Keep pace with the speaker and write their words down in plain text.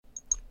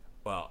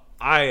Well,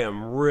 I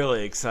am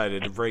really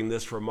excited to bring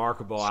this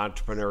remarkable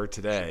entrepreneur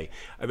today.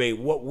 I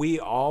mean, what we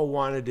all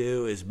want to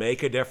do is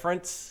make a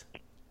difference,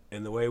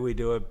 and the way we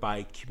do it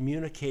by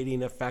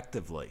communicating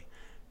effectively,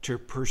 to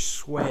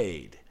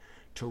persuade,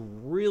 to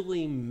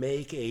really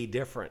make a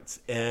difference.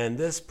 And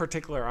this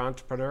particular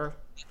entrepreneur,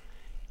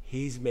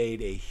 he's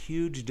made a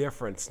huge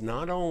difference,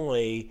 not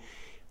only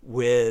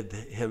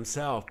with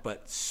himself,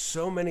 but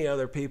so many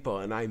other people.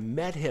 And I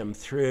met him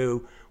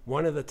through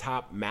one of the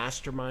top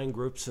mastermind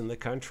groups in the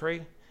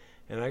country.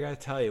 And I got to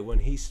tell you, when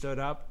he stood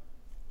up,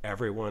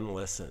 everyone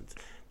listened.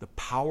 The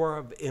power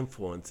of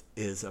influence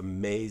is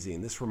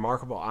amazing. This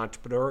remarkable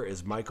entrepreneur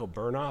is Michael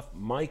Bernoff.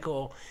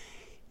 Michael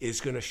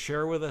is going to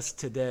share with us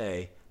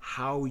today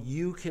how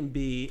you can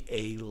be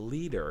a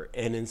leader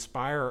and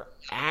inspire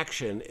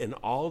action in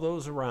all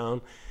those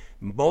around,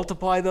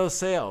 multiply those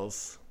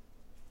sales,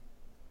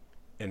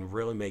 and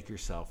really make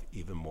yourself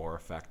even more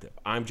effective.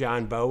 I'm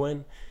John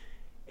Bowen,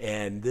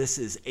 and this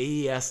is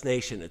AES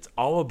Nation. It's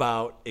all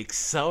about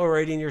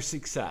accelerating your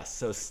success.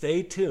 So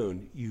stay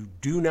tuned. You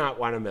do not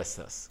want to miss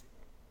this.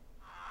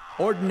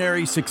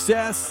 Ordinary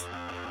success?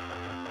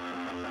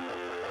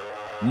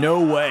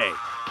 No way.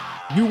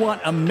 You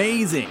want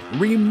amazing,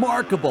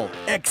 remarkable,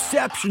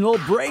 exceptional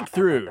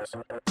breakthroughs.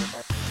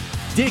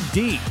 Dig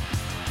deep,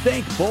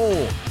 think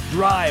bold,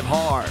 drive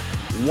hard,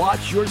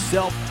 watch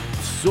yourself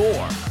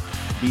soar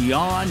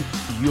beyond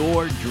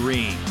your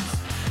dreams.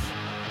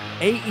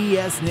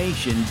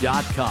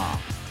 AESNation.com.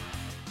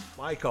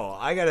 Michael,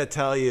 I got to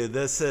tell you,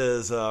 this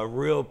is a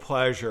real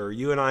pleasure.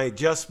 You and I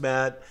just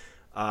met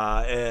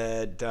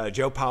at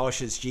Joe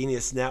Polish's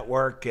Genius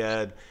Network,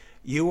 and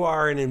you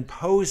are an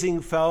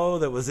imposing fellow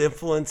that was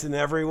influencing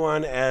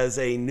everyone as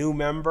a new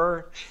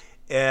member.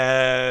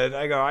 And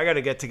I go, I got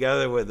to get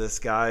together with this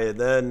guy. And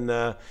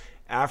then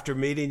after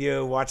meeting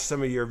you, watch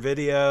some of your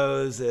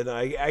videos, and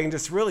I can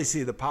just really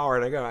see the power.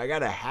 And I go, I got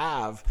to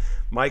have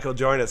Michael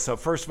join us. So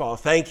first of all,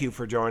 thank you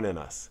for joining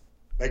us.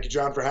 Thank you,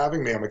 John, for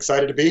having me. I'm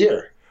excited to be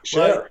here. Sure.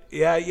 Well,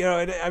 yeah,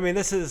 I mean,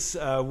 this is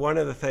one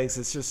of the things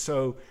that's just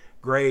so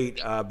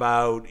great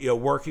about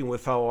working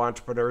with fellow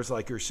entrepreneurs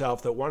like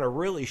yourself that want to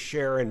really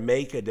share and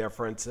make a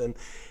difference. And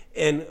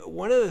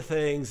one of the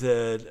things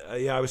that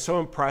I was so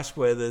impressed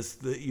with is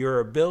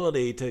your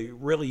ability to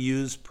really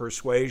use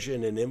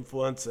persuasion and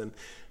influence, and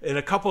in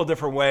a couple of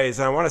different ways.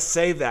 And I want to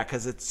save that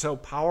because it's so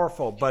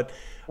powerful. But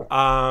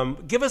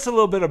give us a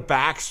little bit of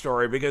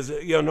backstory, because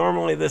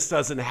normally this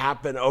doesn't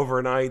happen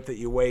overnight, that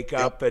you wake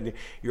up and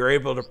you're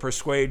able to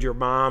persuade your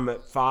mom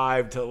at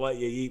 5 to let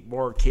you eat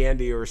more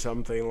candy or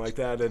something like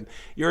that, and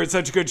you're in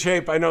such good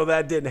shape. I know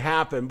that didn't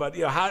happen, but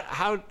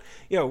how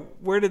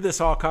where did this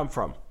all come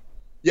from?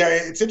 Yeah,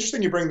 it's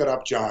interesting you bring that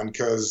up, John,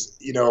 because,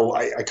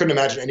 I couldn't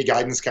imagine any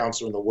guidance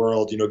counselor in the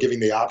world, giving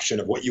the option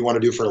of what you want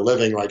to do for a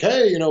living, like,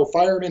 hey,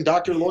 fireman,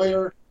 doctor,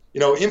 lawyer,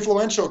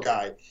 influential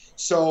guy.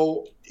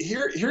 So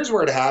here's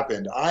where it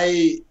happened.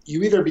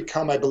 You either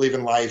become, I believe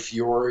in life,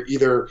 you're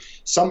either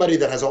somebody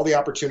that has all the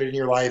opportunity in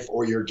your life,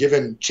 or you're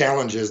given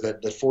challenges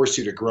that force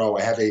you to grow.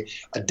 I have a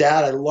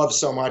dad I love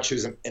so much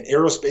who's an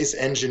aerospace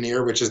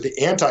engineer, which is the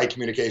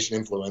anti-communication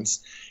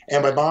influence.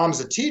 And my mom's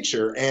a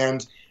teacher.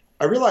 And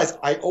I realized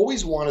I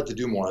always wanted to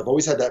do more. I've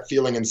always had that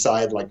feeling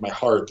inside, like my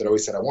heart, that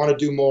always said, I want to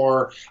do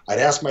more. I'd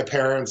ask my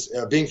parents,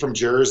 being from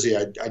Jersey,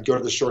 I'd go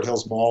to the Short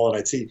Hills Mall and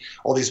I'd see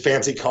all these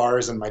fancy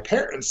cars. And my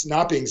parents,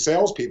 not being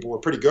salespeople, were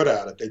pretty good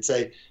at it. They'd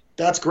say,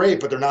 that's great,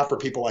 but they're not for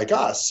people like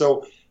us.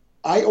 So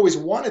I always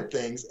wanted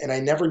things, and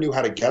I never knew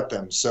how to get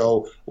them.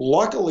 So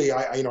luckily,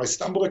 I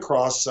stumbled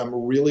across some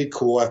really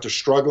cool, after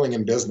struggling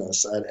in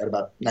business at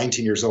about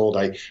 19 years old.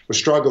 I was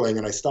struggling,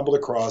 and I stumbled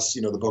across,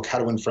 the book How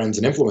to Win Friends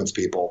and Influence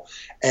People.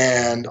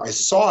 And I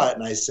saw it,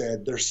 and I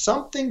said, there's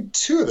something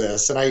to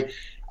this. And I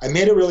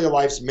made it really a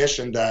life's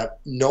mission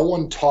that no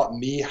one taught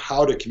me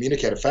how to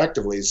communicate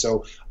effectively.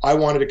 So I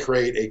wanted to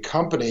create a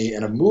company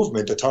and a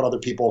movement that taught other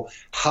people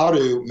how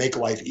to make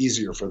life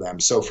easier for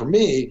them. So for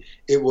me,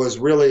 it was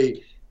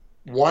really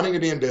wanting to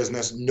be in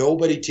business,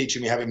 nobody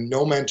teaching me, having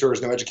no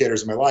mentors, no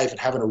educators in my life, and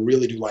having to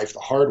really do life the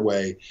hard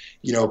way,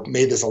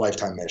 made this a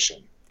lifetime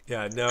mission.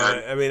 Yeah, no,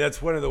 I mean, that's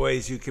one of the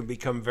ways you can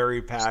become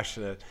very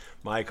passionate,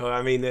 Michael.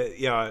 I mean,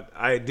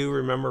 I do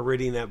remember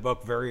reading that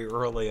book very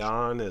early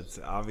on. It's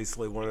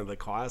obviously one of the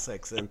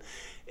classics. And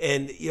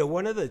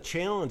one of the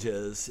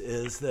challenges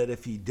is that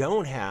if you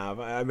don't have,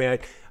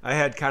 I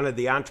had kind of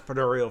the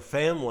entrepreneurial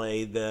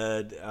family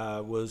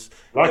that was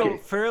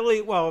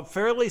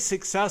fairly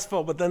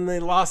successful, but then they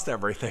lost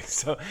everything.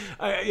 So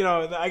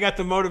I got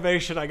the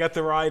motivation, I got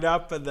the ride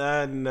up, and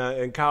then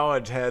in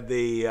college had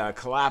the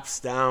collapse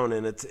down.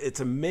 And it's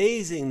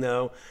amazing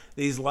though,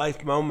 these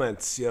life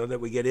moments that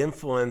we get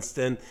influenced,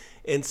 and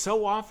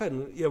so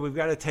often we've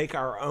got to take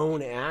our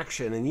own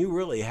action, and you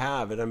really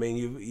have it. I mean,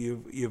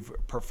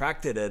 you've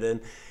perfected it.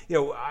 And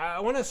I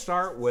want to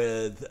start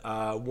with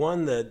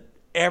one that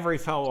every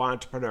fellow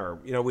entrepreneur,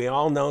 we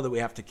all know that we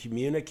have to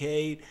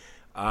communicate.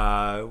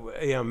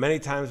 Many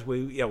times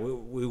we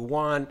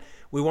want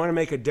to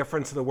make a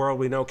difference in the world.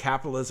 We know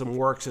capitalism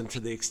works, and to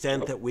the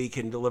extent that we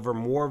can deliver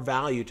more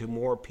value to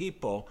more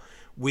people,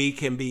 we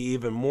can be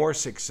even more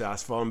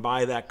successful and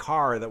buy that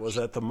car that was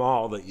at the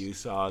mall that you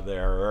saw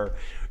there, or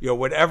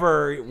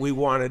whatever we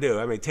want to do.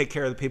 I mean, take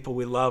care of the people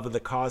we love and the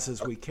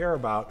causes we care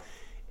about.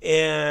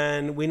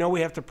 And we know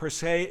we have to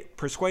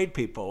persuade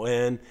people,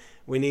 and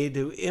we need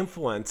to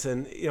influence.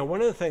 And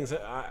one of the things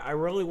that I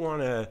really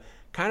want to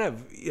kind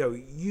of,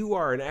 you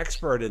are an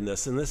expert in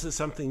this, and this is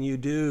something you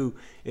do,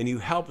 and you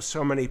help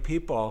so many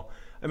people.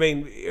 I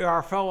mean,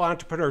 our fellow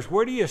entrepreneurs,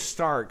 where do you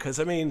start? Because,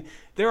 I mean,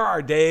 there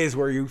are days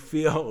where you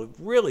feel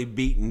really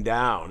beaten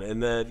down,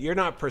 and that you're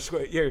not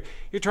you're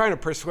trying to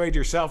persuade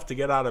yourself to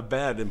get out of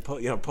bed and pull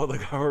the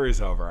covers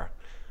over.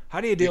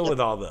 How do you deal with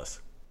all this?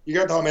 You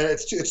got the man.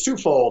 It's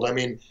twofold. I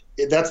mean,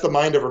 that's the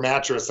mind over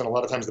mattress, and a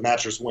lot of times the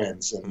mattress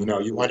wins, and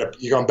you wind up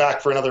going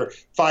back for another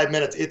 5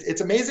 minutes. It's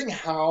amazing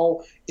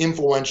how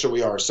influential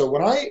we are. So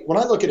when I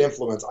look at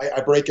influence, I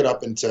break it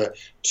up into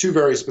two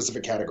very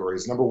specific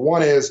categories. Number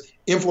one is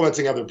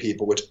influencing other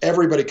people, which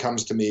everybody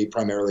comes to me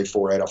primarily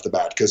for right off the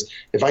bat, because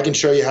if I can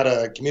show you how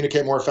to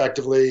communicate more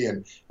effectively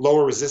and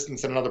lower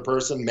resistance in another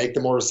person, make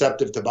them more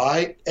receptive to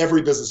buy,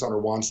 every business owner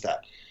wants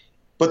that.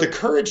 But the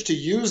courage to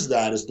use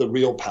that is the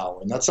real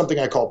power, and that's something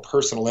I call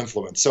personal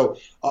influence. So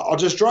I'll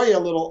just draw you a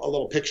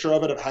little picture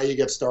of it, of how you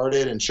get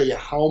started, and show you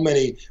how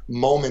many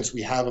moments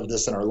we have of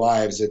this in our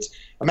lives.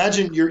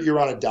 Imagine you're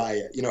on a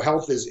diet.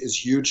 Health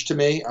is huge to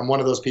me. I'm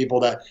one of those people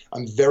that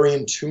I'm very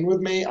in tune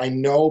with me. I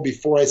know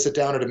before I sit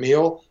down at a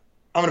meal,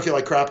 I'm going to feel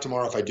like crap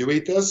tomorrow if I do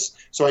eat this.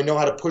 So I know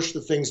how to push the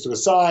things to the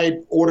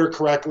side, order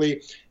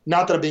correctly.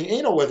 Not that I'm being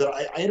anal with it.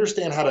 I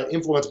understand how to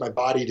influence my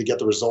body to get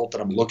the result that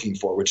I'm looking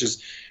for, which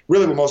is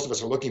really what most of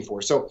us are looking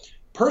for. So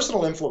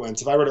personal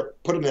influence, if I were to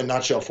put it in a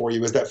nutshell for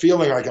you, is that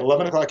feeling like at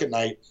 11 o'clock at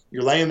night,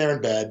 you're laying there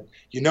in bed,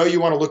 you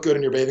want to look good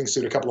in your bathing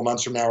suit a couple of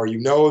months from now, or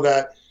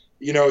that,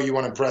 you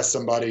want to impress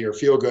somebody or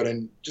feel good.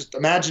 And just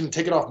imagine,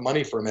 take it off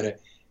money for a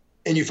minute,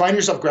 and you find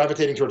yourself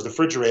gravitating towards the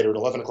refrigerator at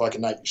 11 o'clock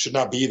at night. You should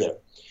not be there.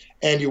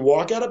 And you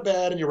walk out of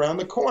bed and you're around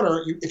the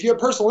corner. If you have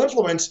personal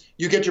influence,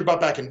 you get your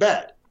butt back in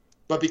bed.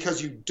 But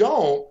because you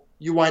don't,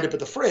 you wind up at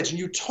the fridge, and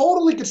you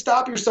totally could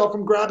stop yourself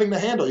from grabbing the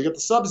handle. You got the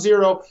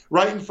Sub-Zero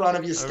right in front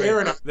of you,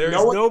 staring at you. There's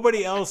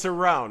nobody else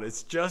around.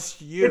 It's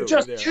just you. It's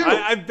just you.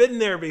 I've been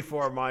there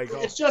before,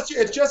 Michael. It's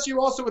just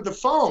you also with the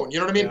phone. You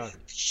know what I mean? Yeah.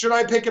 Should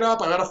I pick it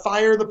up? I got to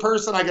fire the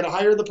person. I got to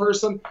hire the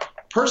person.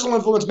 Personal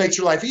influence makes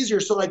your life easier.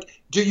 So,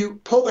 do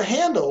you pull the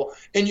handle?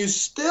 And you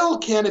still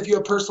can, if you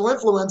have personal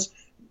influence,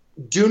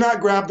 do not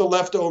grab the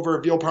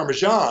leftover veal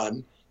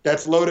parmesan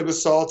that's loaded with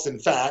salts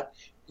and fat.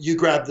 You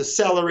grab the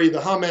celery, the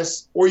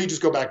hummus, or you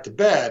just go back to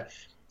bed.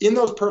 In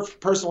those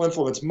personal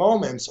influence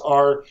moments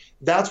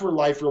that's where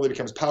life really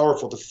becomes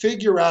powerful, to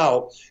figure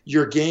out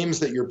your games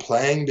that you're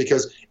playing,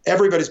 because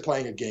everybody's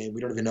playing a game.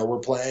 We don't even know we're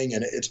playing,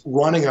 and it's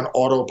running on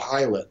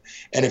autopilot.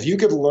 And if you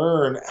could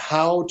learn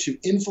how to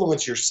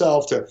influence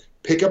yourself to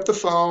pick up the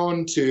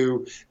phone,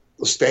 to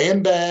stay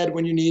in bed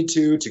when you need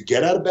to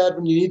get out of bed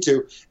when you need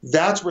to,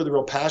 that's where the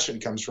real passion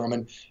comes from.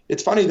 And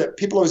it's funny that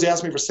people always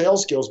ask me for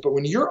sales skills, but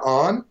when you're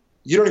on,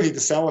 you don't even need to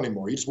sell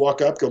anymore. You just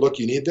walk up, go, look,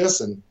 you need this,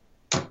 and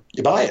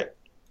you buy it.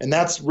 And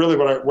that's really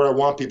where I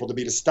want people to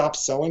be, to stop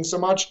selling so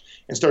much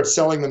and start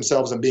selling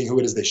themselves and being who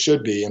it is they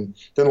should be. And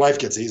then life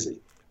gets easy.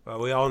 Well,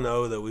 we all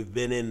know that we've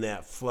been in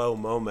that flow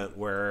moment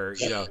where,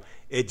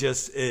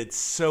 it's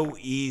so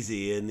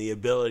easy, and the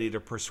ability to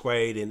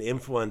persuade and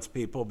influence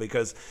people,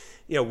 because,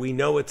 we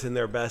know it's in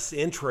their best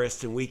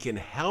interest and we can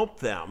help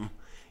them.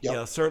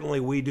 Yep. Certainly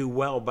we do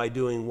well by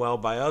doing well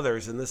by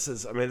others. And this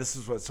is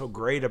what's so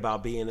great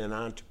about being an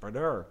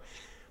entrepreneur.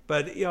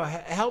 But,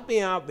 help me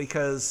out,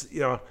 because,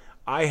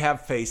 I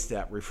have faced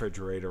that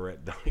refrigerator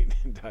at night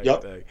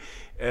Yep. thing.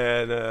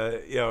 And,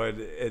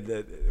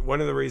 one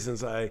of the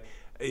reasons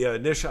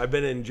initially, I've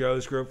been in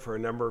Joe's group for a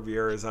number of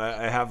years.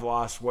 I have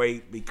lost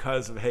weight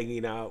because of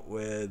hanging out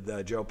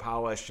with Joe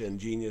Polish and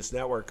Genius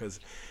Network, because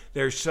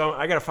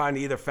I got to find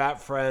either fat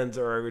friends,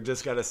 or we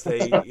just got to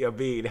stay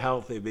being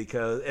healthy,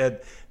 because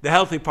the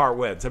healthy part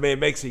wins. I mean, it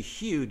makes a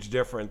huge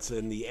difference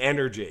in the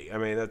energy. I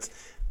mean, that's,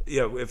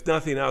 if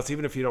nothing else,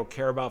 even if you don't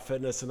care about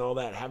fitness and all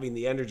that, having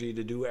the energy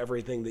to do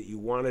everything that you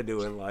want to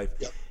do in life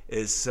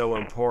is so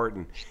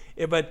important.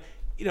 But,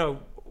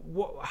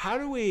 how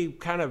do we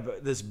kind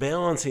of, this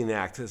balancing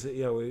act, is,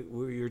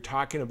 you're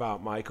talking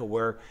about, Michael,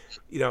 where,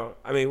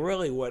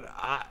 really what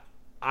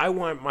I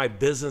want my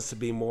business to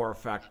be more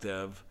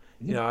effective.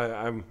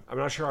 I'm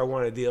not sure I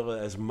want to deal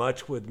as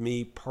much with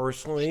me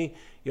personally.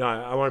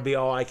 I want to be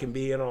all I can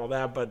be and all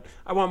that, but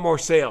I want more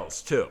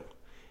sales too.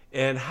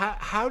 And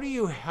how do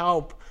you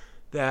help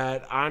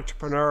that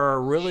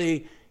entrepreneur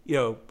really,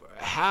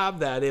 have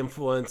that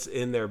influence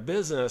in their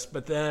business,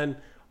 but then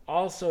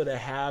also to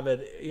have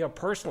it,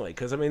 personally?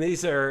 Because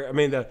this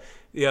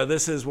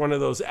is one of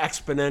those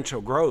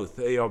exponential growth,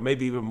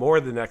 maybe even more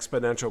than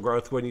exponential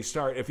growth when you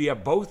start. If you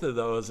have both of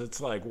those, it's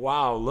like,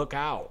 wow, look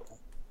out.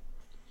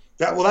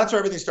 That's where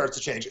everything starts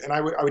to change. And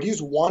I would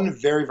use one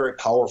very, very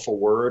powerful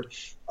word.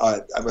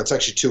 It's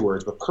actually two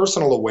words, but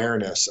personal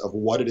awareness of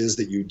what it is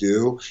that you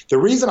do. The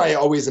reason I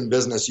always in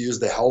business use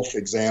the health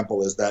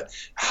example is that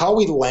how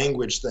we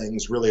language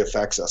things really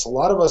affects us. A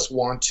lot of us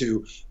want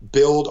to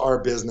build our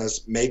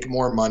business, make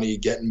more money,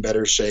 get in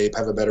better shape,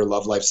 have a better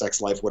love life,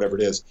 sex life, whatever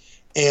it is.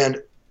 And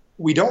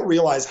we don't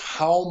realize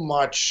how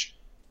much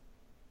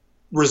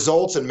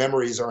results and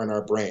memories are in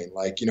our brain.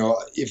 Like,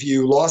 if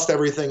you lost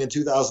everything in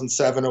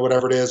 2007 or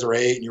whatever it is, or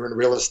 8, and you're in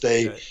real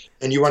estate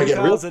and you want to get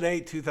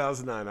 2008,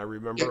 2009, I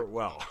remember it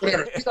well.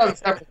 Whatever.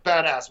 2007 was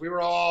badass. We were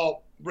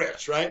all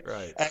rich, right?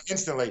 Right.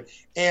 Instantly.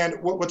 And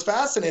what's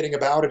fascinating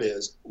about it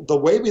is the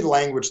way we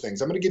language things.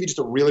 I'm going to give you just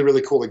a really,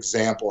 really cool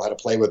example how to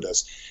play with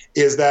this,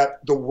 is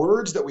that the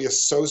words that we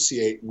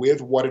associate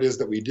with what it is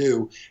that we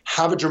do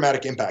have a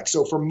dramatic impact.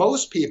 So for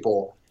most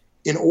people,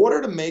 in order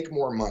to make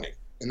more money,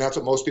 and that's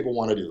what most people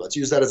want to do. Let's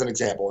use that as an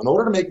example. In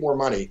order to make more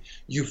money,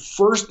 you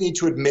first need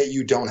to admit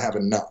you don't have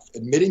enough.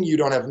 Admitting you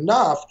don't have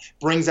enough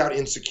brings out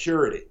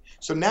insecurity.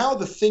 So now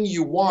the thing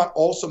you want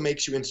also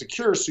makes you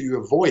insecure, so you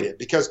avoid it.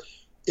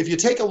 Because if you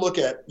take a look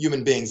at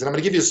human beings, and I'm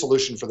going to give you a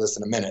solution for this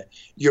in a minute,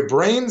 your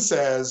brain's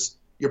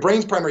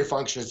primary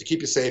function is to keep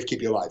you safe,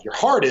 keep you alive. Your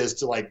heart is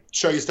to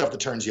show you stuff that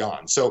turns you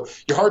on. So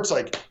your heart's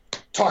like,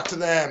 talk to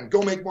them,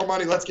 go make more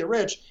money, let's get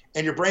rich.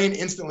 And your brain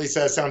instantly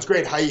says, sounds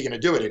great, how are you going to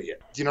do it,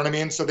 idiot? Do you know what I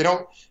mean? So they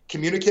don't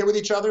communicate with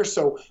each other.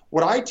 So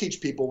what I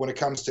teach people when it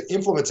comes to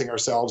influencing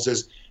ourselves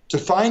is to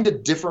find a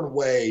different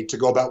way to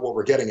go about what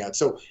we're getting at.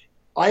 So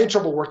I had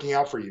trouble working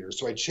out for years,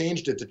 so I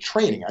changed it to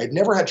training. I had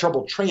never had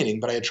trouble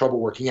training, but I had trouble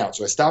working out.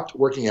 So I stopped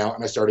working out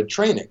and I started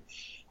training.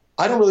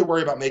 I don't really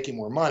worry about making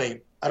more money.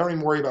 I don't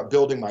even worry about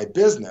building my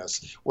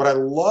business. What I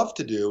love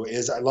to do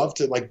is I love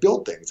to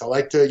build things. I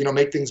like to,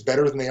 make things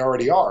better than they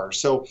already are.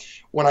 So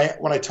when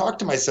I talk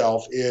to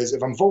myself is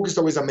if I'm focused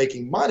always on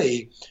making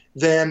money,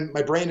 then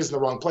my brain is in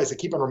the wrong place. I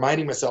keep on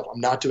reminding myself I'm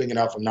not doing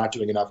enough, I'm not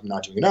doing enough, I'm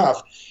not doing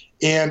enough.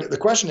 And the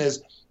question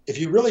is, if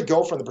you really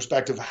go from the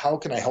perspective, how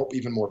can I help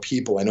even more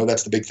people? I know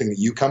that's the big thing that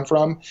you come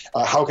from.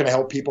 How can I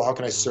help people? How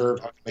can I serve?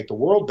 How can I make the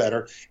world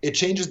better? It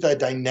changes the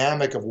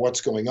dynamic of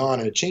what's going on,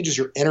 and it changes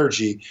your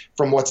energy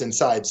from what's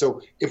inside. So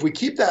if we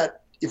keep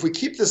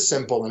this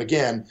simple, and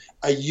again,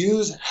 I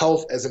use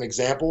health as an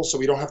example, so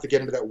we don't have to get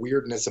into that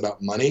weirdness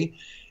about money,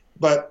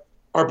 but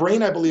our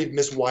brain, I believe,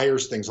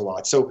 miswires things a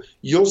lot. So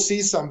you'll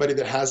see somebody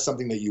that has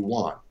something that you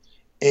want,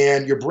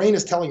 and your brain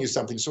is telling you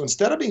something. So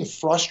instead of being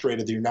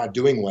frustrated that you're not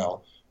doing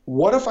well,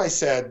 what if I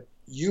said,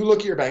 you look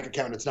at your bank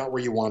account, it's not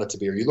where you want it to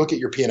be, or you look at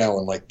your P&L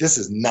and this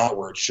is not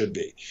where it should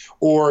be.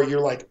 Or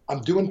you're like,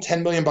 I'm doing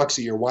 10 million bucks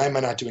a year. Why am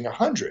I not doing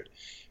 100?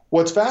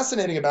 What's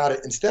fascinating about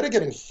it, instead of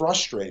getting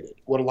frustrated,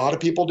 what a lot of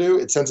people do,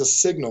 it sends a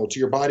signal to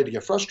your body to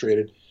get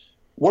frustrated.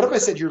 What if I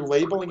said you're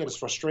labeling it as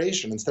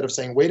frustration instead of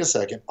saying, wait a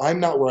second, I'm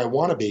not where I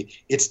want to be.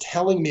 It's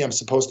telling me I'm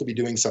supposed to be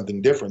doing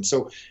something different.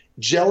 So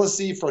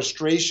jealousy,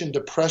 frustration,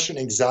 depression,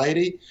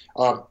 anxiety,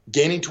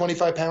 gaining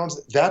 25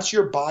 pounds, that's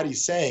your body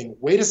saying,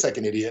 wait a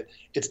second, idiot,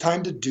 it's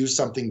time to do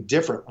something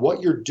different.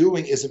 What you're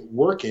doing isn't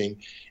working,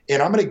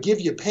 and I'm going to give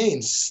you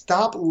pain.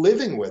 Stop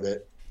living with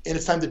it, and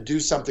it's time to do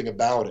something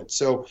about it.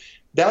 So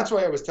that's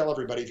why I always tell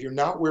everybody, if you're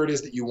not where it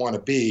is that you want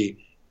to be,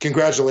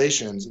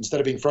 congratulations. Instead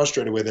of being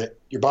frustrated with it,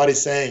 your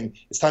body's saying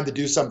it's time to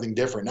do something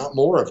different, not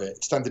more of it.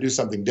 It's time to do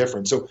something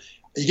different. So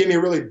you gave me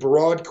a really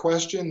broad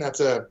question.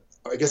 That's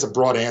I guess a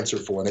broad answer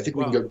for it. I think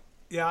we can go.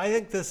 Yeah, I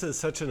think this is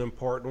such an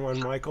important one,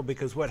 Michael,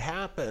 because what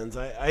happens,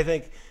 I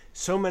think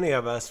so many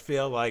of us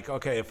feel like,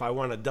 okay, if I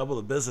want to double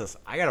the business,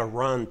 I got to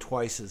run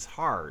twice as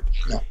hard.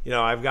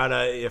 Yeah. I've got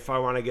to, if I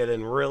want to get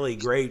in really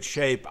great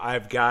shape,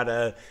 I've got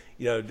to,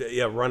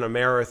 run a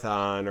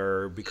marathon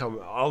or become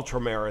ultra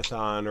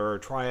marathon or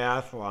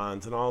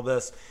triathlons and all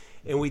this.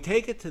 And we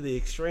take it to the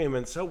extreme.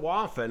 And so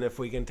often, if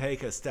we can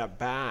take a step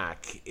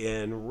back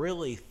and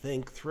really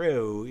think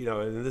through,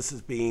 and this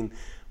is being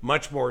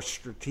much more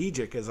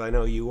strategic, as I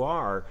know you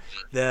are,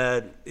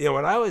 that,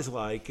 what I always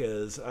like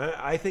is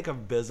I think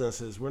of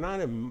businesses, we're not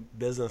in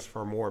business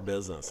for more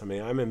business. I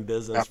mean, I'm in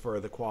business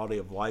for the quality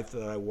of life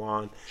that I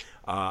want.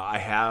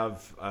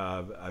 I've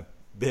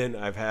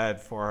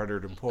had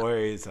 400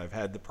 employees. I've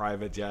had the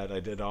private jet. I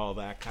did all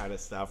that kind of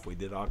stuff. We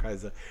did all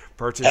kinds of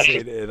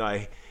purchasing, and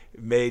I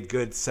made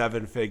good mid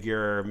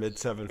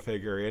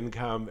 7-figure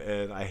income,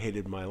 and I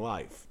hated my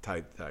life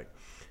type thing.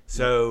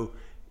 So,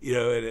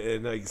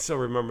 and I still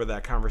remember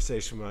that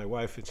conversation with my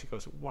wife, and she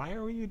goes, why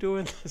are you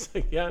doing this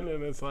again?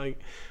 And it's like,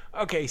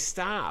 okay,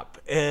 stop.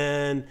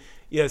 And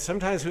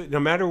sometimes no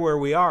matter where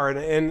we are,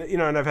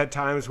 and I've had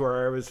times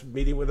where I was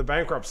meeting with a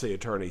bankruptcy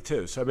attorney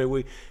too. So I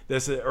mean,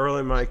 this is early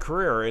in my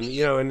career,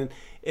 and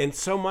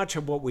so much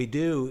of what we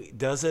do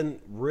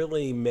doesn't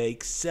really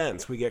make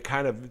sense. We get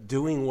kind of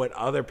doing what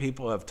other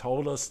people have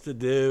told us to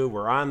do.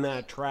 We're on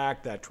that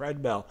track, that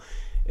treadmill,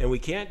 and we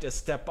can't just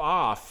step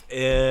off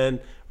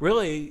and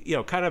really,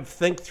 kind of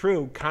think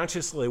through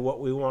consciously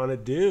what we want to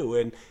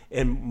do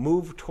and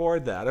move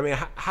toward that. I mean,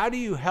 how do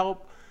you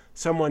help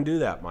someone do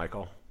that,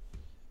 Michael?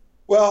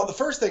 Well, the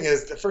first thing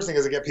is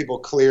to get people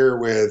clear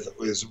with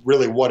is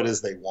really what it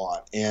is they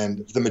want.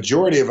 And the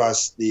majority of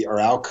us, our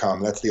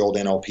outcome, that's the old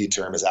NLP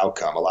term, is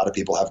outcome. A lot of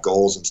people have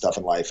goals and stuff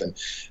in life. And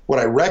what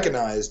I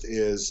recognized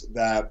is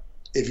that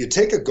if you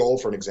take a goal,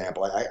 for an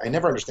example, I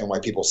never understand why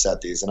people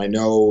set these. And I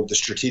know the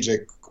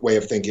strategic way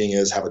of thinking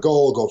is have a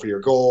goal, go for your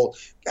goal,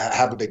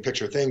 have a big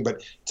picture thing.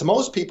 But to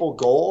most people,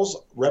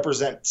 goals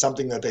represent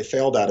something that they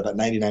failed at about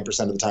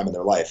 99% of the time in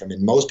their life. I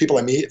mean, most people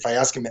I meet, if I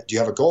ask them, do you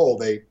have a goal?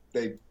 They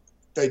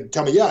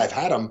tell me, yeah, I've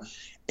had them.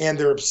 And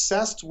they're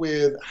obsessed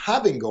with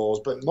having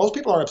goals, but most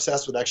people aren't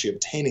obsessed with actually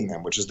obtaining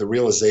them, which is the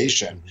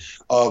realization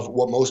of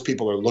what most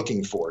people are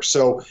looking for.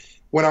 So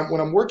when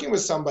I'm working with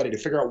somebody to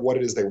figure out what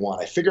it is they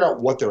want, I figure out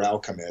what their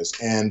outcome is.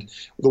 And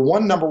the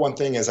number one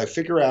thing is I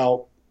figure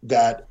out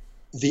that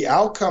the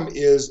outcome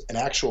is an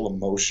actual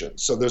emotion.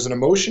 So there's an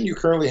emotion you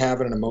currently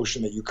have and an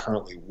emotion that you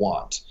currently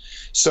want.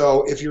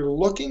 So if you're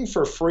looking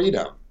for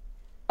freedom,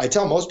 I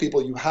tell most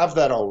people you have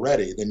that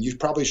already, then you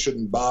probably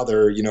shouldn't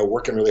bother,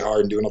 working really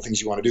hard and doing all the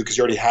things you want to do because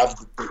you already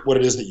have what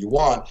it is that you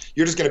want.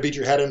 You're just going to beat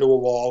your head into a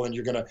wall and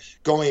you're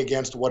going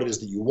against what it is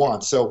that you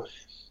want. So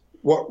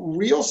what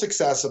real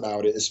success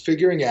about it is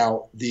figuring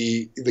out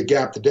the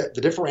gap, the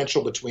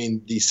differential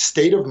between the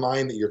state of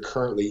mind that you're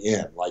currently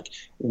in, like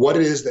what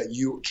it is that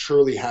you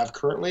truly have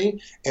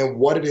currently and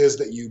what it is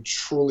that you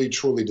truly,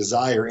 truly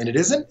desire. And it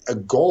isn't a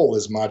goal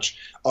as much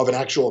of an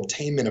actual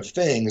obtainment of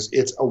things.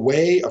 It's a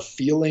way of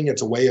feeling.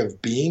 It's a way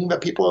of being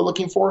that people are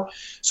looking for.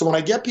 So when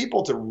I get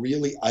people to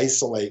really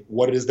isolate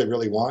what it is they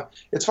really want,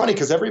 it's funny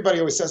because everybody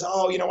always says,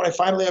 oh, when I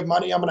finally have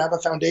money, I'm going to have a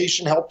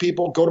foundation, help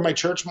people, go to my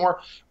church more.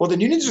 Well, then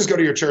you need to just go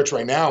to your church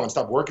right now and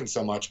stop working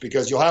so much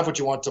because you'll have what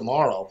you want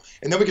tomorrow.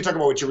 And then we can talk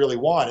about what you really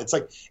want. It's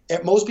like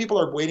most people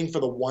are waiting for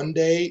the one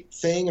day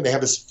thing and they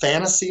have this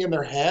fantasy in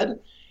their head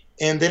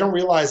and they don't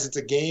realize it's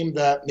a game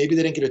that maybe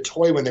they didn't get a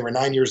toy when they were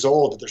 9 years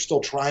old that they're still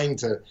trying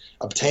to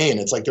obtain.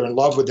 It's like they're in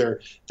love with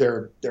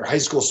their high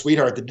school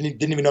sweetheart that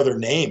didn't even know their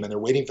name and they're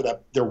waiting for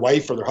their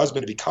wife or their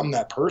husband to become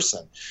that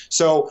person.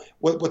 So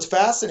what's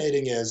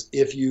fascinating is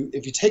if you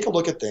take a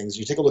look at things,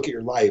 you take a look at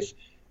your life,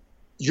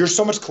 you're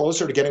so much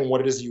closer to getting what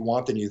it is you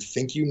want than you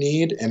think you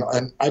need. And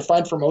I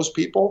find for most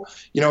people,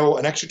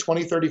 an extra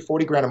 20, 30,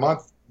 40 grand a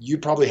month, you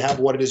probably have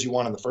what it is you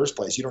want in the first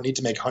place. You don't need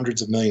to make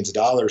hundreds of millions of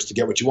dollars to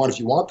get what you want. If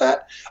you want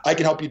that, I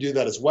can help you do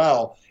that as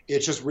well.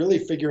 It's just really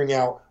figuring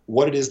out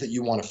what it is that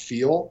you want to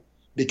feel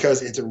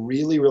because it's a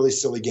really, really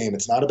silly game.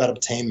 It's not about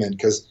obtainment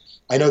because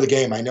I know the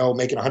game. I know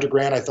making 100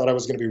 grand, I thought I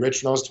was going to be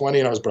rich when I was 20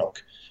 and I was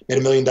broke. Made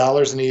 $1 million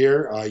in a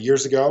year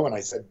years ago. And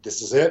I said,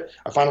 this is it.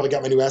 I finally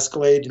got my new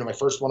Escalade, my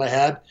first one I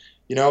had.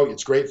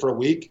 It's great for a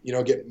week,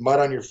 get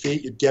mud on your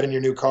feet, you get in your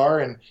new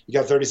car and you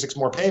got 36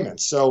 more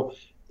payments. So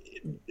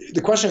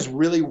the question is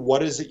really,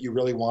 what is it you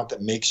really want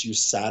that makes you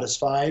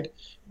satisfied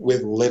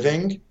with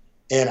living?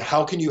 And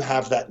how can you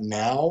have that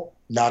now,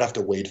 not have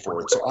to wait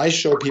for it? So I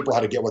show people how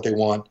to get what they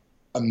want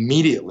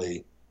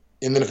immediately.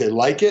 And then if they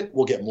like it,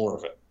 we'll get more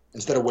of it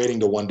instead of waiting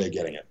to one day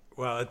getting it.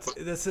 Well,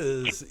 this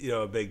is,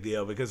 a big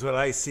deal because what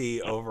I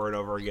see over and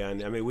over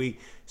again, I mean, we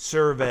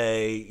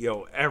survey,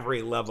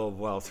 every level of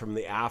wealth from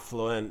the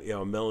affluent,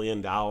 $1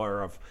 million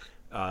of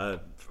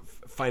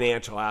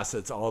financial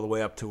assets all the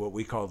way up to what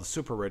we call the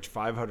super rich,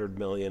 500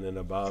 million and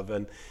above.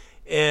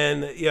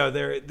 And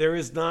there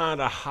is not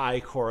a high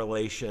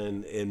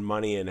correlation in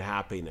money and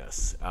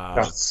happiness,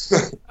 but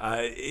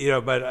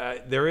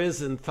there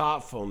is in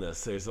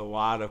thoughtfulness. There's a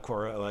lot of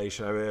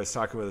correlation. I mean, I was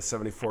talking with a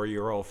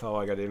 74-year-old fellow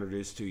I got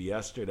introduced to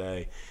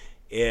yesterday,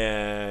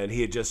 and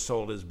he had just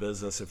sold his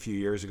business a few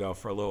years ago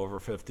for a little over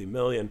 50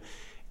 million.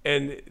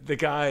 And the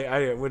guy,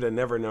 I would have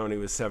never known he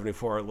was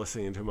 74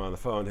 listening to him on the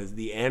phone,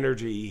 the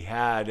energy he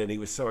had, and he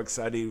was so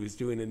excited he was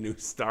doing a new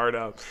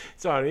startup.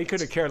 So he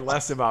could have cared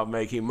less about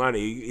making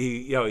money.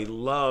 He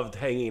loved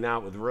hanging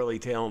out with really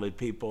talented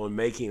people and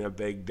making a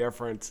big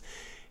difference.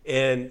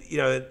 And,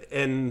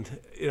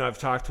 I've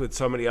talked with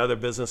so many other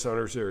business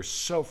owners who are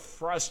so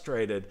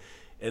frustrated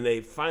and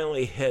they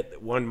finally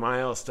hit one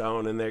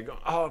milestone and they go,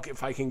 oh,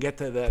 if I can get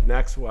to that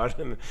next one.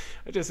 And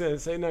I just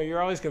say, no,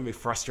 you're always going to be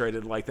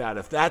frustrated like that.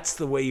 If that's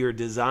the way you're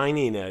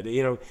designing it,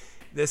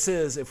 this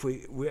is, if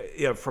we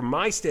from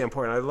my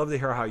standpoint, I'd love to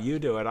hear how you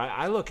do it.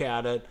 I look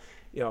at it,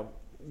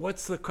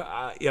 what's the,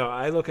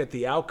 I look at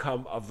the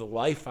outcome of the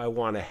life I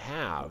want to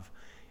have.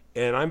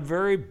 And I'm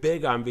very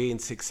big on being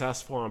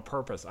successful on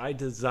purpose. I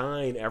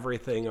design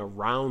everything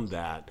around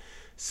that,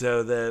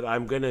 so that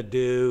I'm going to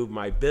do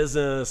my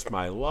business,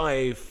 my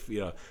life,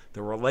 the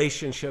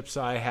relationships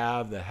I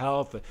have, the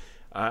health.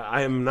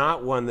 I am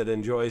not one that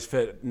enjoys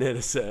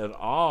fitness at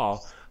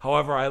all.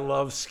 However, I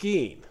love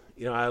skiing.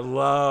 I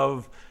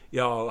love,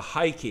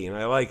 hiking.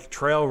 I like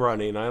trail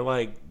running. I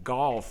like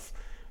golf.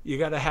 You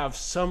got to have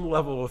some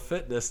level of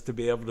fitness to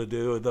be able to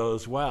do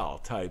those well,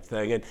 type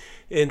thing.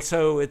 And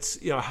so it's,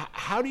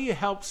 how do you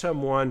help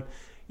someone?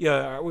 We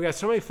got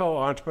so many fellow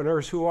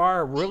entrepreneurs who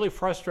are really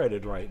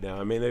frustrated right now.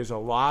 I mean, there's a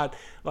lot,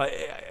 like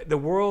the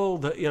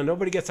world,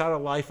 nobody gets out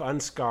of life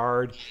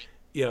unscarred.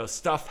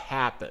 Stuff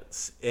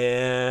happens,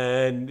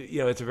 and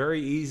it's very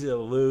easy to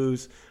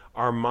lose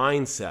our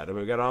mindset. I mean,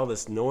 we've got all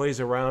this noise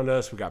around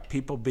us. We've got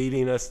people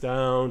beating us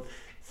down,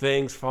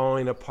 things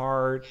falling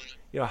apart.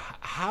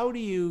 How do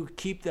you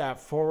keep that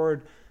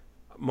forward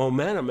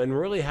momentum and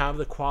really have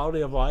the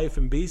quality of life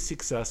and be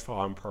successful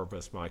on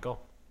purpose,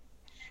 Michael?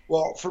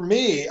 Well, for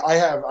me, I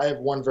have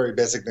one very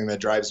basic thing that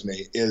drives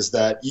me is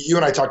that you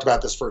and I talked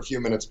about this for a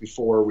few minutes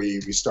before we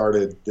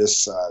started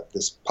this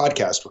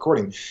podcast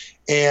recording,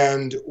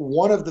 and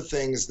one of the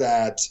things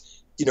that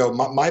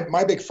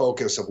my big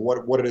focus of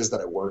what it is that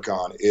I work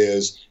on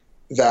is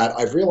that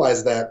I've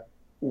realized that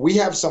we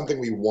have something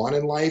we want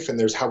in life, and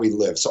there's how we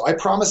live. So I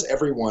promise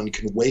everyone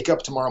can wake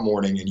up tomorrow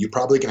morning and you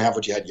probably can have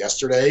what you had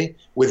yesterday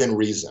within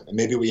reason, and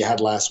maybe what you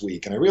had last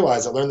week. And I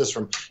realized I learned this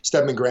from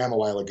Stedman Graham a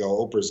while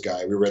ago, Oprah's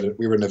guy. We were at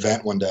an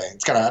event one day.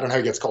 It's kind of, I don't know how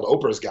he gets called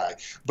Oprah's guy,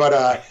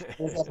 but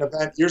we was at an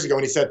event years ago,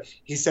 and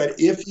he said,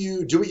 if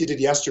you do what you did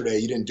yesterday,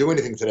 you didn't do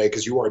anything today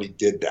because you already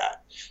did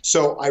that.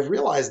 So I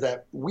realized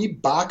that we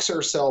box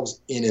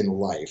ourselves in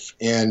life,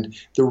 and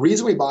the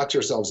reason we box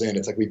ourselves in,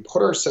 it's like we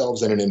put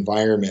ourselves in an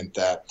environment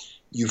that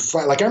you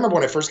find, like I remember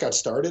when I first got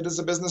started as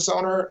a business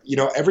owner,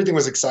 everything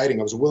was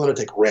exciting. I was willing to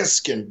take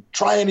risk and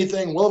try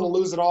anything, willing to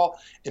lose it all.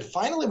 And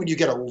finally, when you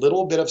get a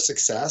little bit of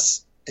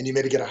success and you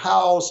maybe get a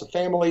house, a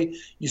family,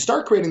 you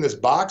start creating this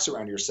box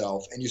around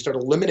yourself and you start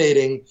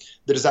eliminating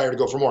the desire to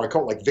go for more. I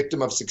call it like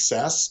victim of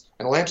success.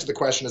 And I'll answer the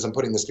question as I'm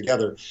putting this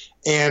together.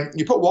 And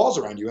you put walls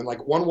around you, and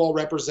like one wall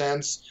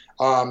represents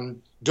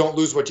don't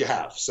lose what you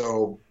have.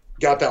 So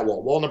got that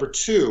wall. Wall number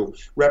 2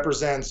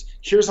 represents,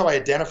 here's how I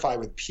identify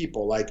with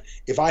people. Like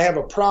if I have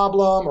a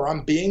problem or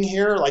I'm being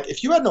here, like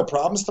if you had no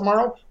problems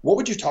tomorrow, what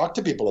would you talk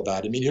to people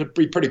about? I mean, it'd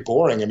be pretty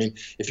boring. I mean,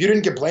 if you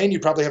didn't complain,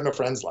 you'd probably have no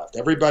friends left.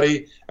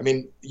 Everybody, I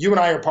mean, you and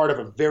I are part of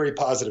a very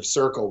positive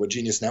circle with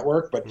Genius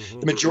Network, but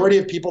the majority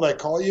of people that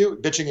call you,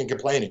 bitching and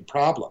complaining,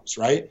 problems,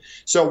 right?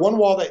 So one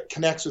wall that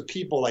connects with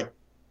people, like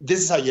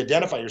this is how you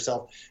identify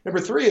yourself. Number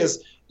 3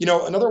 is,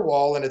 another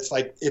wall, and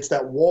it's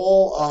that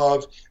wall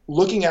of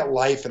looking at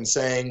life and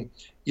saying,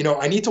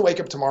 I need to wake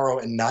up tomorrow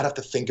and not have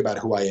to think about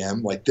who I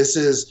am. Like, this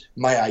is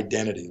my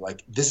identity.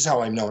 Like, this is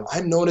how I'm known.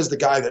 I'm known as the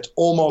guy that's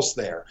almost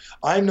there.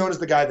 I'm known as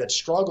the guy that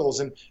struggles.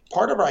 And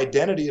part of our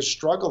identity is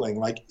struggling.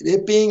 Like,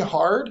 it being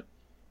hard,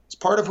 it's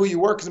part of who you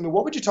were. Because, I mean,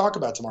 what would you talk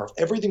about tomorrow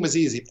if everything was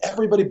easy, if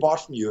everybody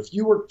bought from you, if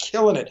you were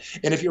killing it,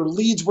 and if your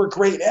leads were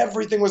great,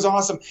 everything was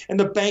awesome, and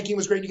the banking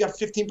was great, you got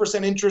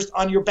 15% interest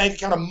on your bank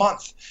account a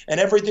month, and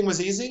everything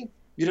was easy?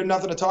 You had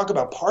nothing to talk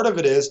about. Part of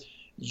it is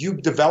you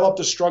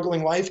developed a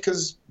struggling life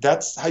because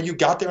that's how you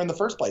got there in the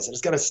first place. And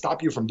it's got to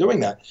stop you from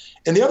doing that.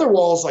 And the other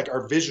wall is like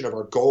our vision of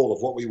our goal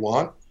of what we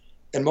want.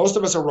 And most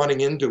of us are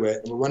running into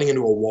it, and we're running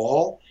into a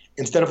wall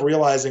instead of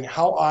realizing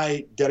how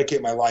I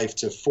dedicate my life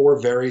to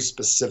 4 very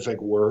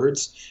specific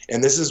words.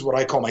 And this is what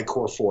I call my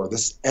core 4.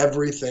 This is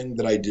everything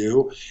that I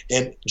do.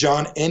 And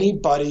John,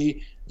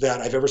 anybody that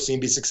I've ever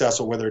seen be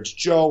successful, whether it's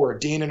Joe or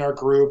Dean in our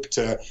group,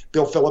 to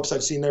Bill Phillips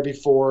I've seen there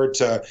before,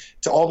 to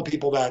all the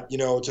people that,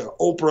 to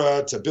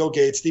Oprah, to Bill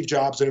Gates, Steve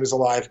Jobs when he was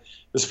alive,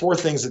 there's 4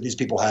 things that these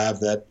people have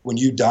that when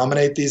you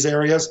dominate these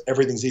areas,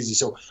 everything's easy.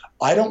 So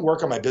I don't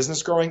work on my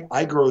business growing.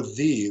 I grow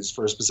these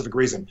for a specific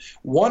reason.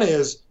 One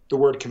is the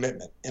word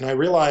commitment. And I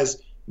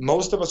realize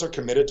most of us are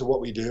committed to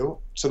what we do.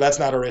 So that's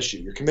not our issue.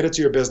 You're committed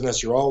to your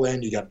business. You're all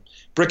in. You got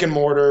brick and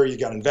mortar. You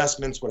got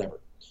investments, whatever.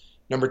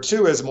 Number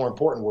 2 is a more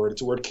important word.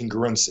 It's the word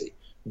congruency.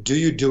 Do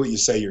you do what you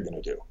say you're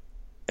going to do?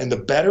 And the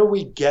better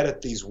we get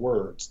at these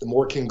words, the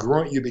more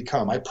congruent you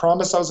become. I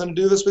promised I was going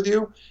to do this with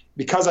you.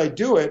 Because I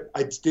do it,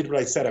 I did what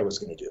I said I was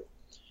going to do.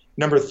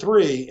 Number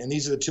 3, and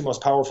these are the 2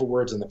 most powerful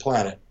words on the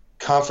planet,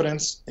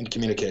 confidence and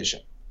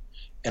communication.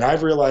 And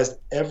I've realized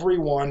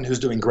everyone who's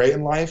doing great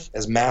in life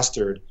has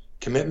mastered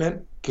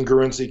commitment,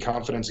 congruency,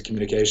 confidence, and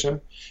communication.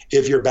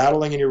 If you're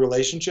battling in your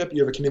relationship,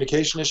 you have a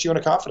communication issue and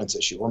a confidence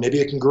issue, or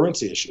maybe a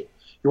congruency issue.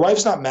 Your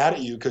wife's not mad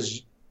at you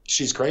because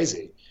she's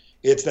crazy.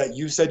 It's that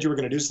you said you were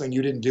going to do something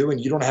you didn't do, and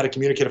you don't know how to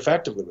communicate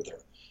effectively with her.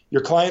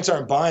 Your clients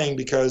aren't buying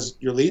because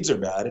your leads are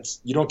bad. It's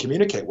you don't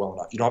communicate well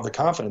enough. You don't have the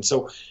confidence.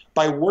 So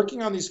by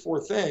working on these 4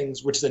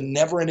 things, which is a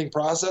never-ending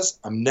process,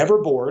 I'm never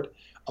bored.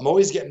 I'm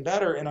always getting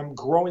better, and I'm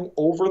growing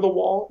over the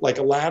wall like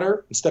a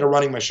ladder instead of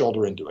running my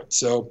shoulder into it.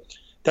 So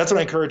that's what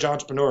I encourage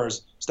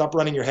entrepreneurs. Stop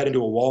running your head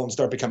into a wall and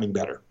start becoming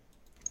better.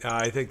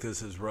 I think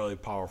this is really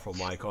powerful,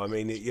 Michael. I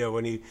mean,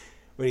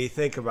 when you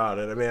think about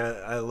it, I mean,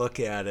 I look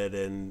at it,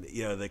 and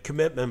the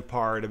commitment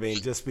part. I mean,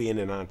 just being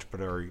an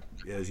entrepreneur,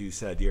 as you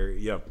said,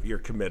 you're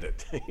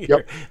committed.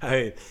 Yep. I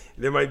mean,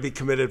 they might be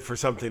committed for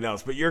something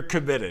else, but you're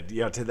committed,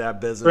 to that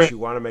business. Right. You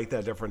want to make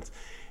that difference,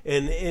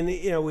 and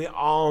we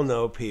all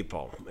know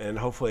people, and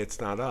hopefully it's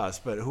not us,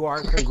 but who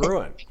aren't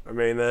congruent. I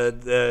mean,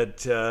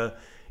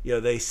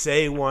 they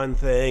say one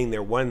thing,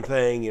 they're one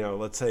thing.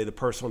 Let's say the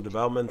personal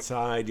development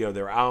side.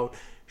 They're out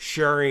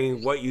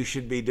sharing what you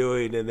should be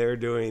doing and they're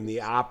doing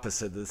the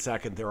opposite the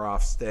second they're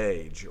off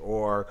stage.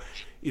 Or,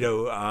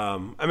 I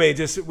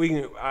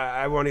mean,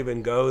 I won't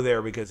even go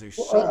there because there's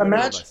so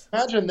many of us.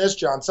 Imagine this,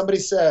 John. Somebody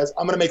says,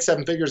 I'm going to make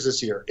 7 figures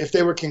this year. If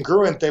they were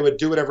congruent, they would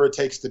do whatever it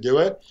takes to do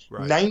it.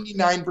 Right.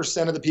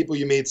 99% of the people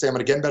you meet say, I'm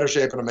going to get in better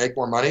shape and I'm going to make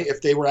more money.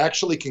 If they were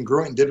actually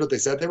congruent and did what they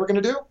said they were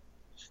going to do,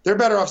 they're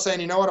better off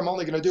saying, you know what, I'm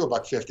only going to do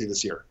 $150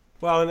 this year.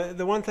 Well, and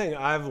the one thing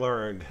I've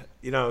learned,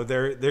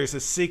 there's a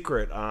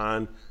secret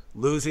on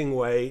losing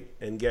weight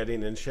and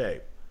getting in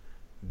shape.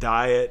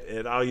 Diet,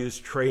 and I'll use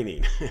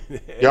training.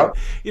 Yep.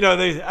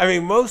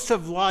 Most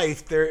of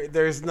life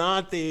there's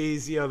not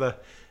these, the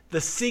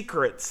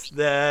secrets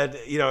that,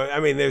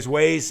 there's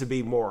ways to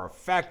be more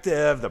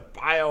effective, the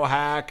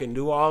biohack and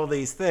do all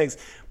these things,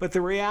 but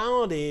the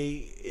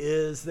reality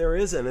is there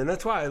isn't, and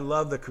that's why I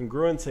love the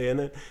congruency.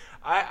 And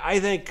I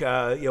think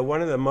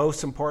one of the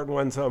most important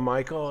ones,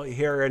 Michael,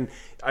 here, and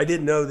I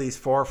didn't know these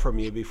 4 from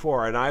you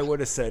before, and I would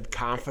have said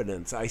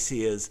confidence.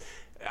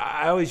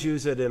 I always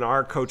use it in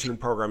our coaching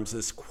programs,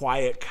 this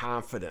quiet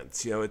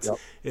confidence.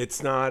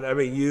 It's not,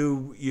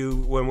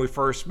 you when we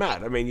first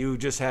met, you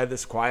just had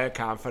this quiet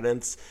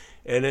confidence,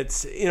 and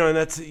it's, and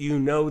that's,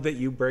 that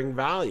you bring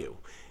value.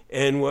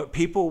 And what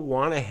people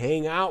want to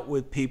hang out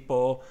with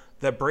people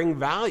that bring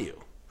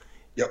value.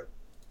 Yep.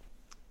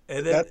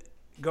 And then,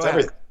 go ahead.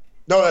 Everything.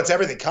 No, that's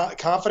everything.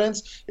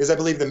 Confidence is, I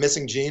believe, the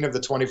missing gene of the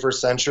 21st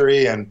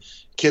century, and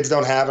kids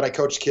don't have it. I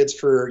coached kids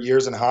for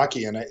years in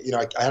hockey, and I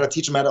had to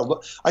teach them how to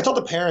look. I told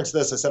the parents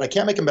this. I said, I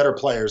can't make them better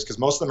players because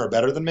most of them are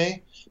better than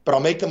me, but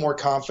I'll make them more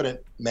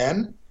confident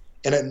men.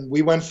 And then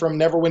we went from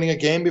never winning a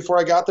game before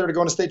I got there to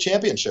going to state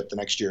championship the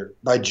next year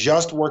by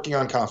just working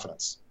on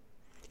confidence.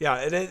 Yeah,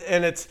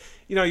 and it's,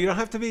 you don't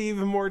have to be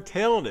even more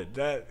talented.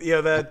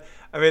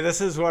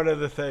 This is one of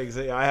the things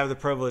that I have the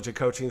privilege of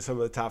coaching some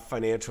of the top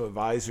financial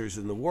advisors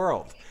in the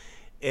world.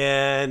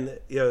 And,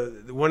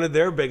 one of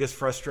their biggest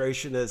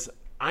frustration is,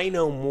 I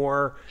know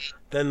more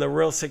than the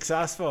real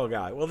successful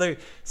guy. Well, their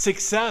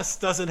success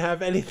doesn't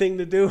have anything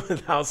to do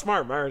with how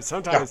smart.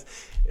 Sometimes,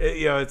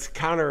 it's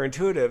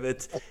counterintuitive.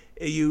 It's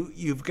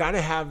you've got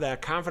to have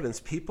that confidence.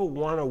 People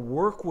want to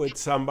work with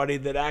somebody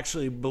that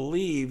actually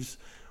believes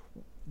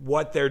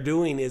what they're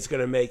doing is going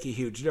to make a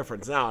huge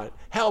difference. Now, it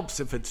helps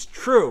if it's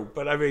true,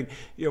 but we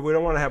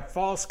don't want to have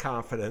false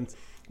confidence.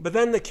 But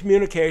then the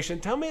communication,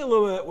 tell me a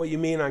little bit what you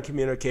mean on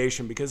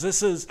communication, because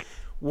this is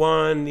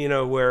one,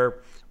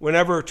 where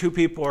whenever 2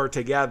 people are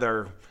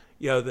together,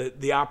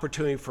 the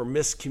opportunity for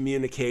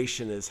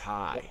miscommunication is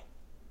high.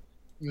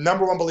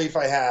 Number one belief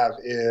I have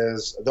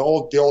is the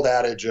old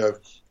adage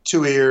of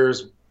 2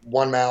 ears,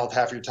 1 mouth,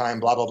 half your time,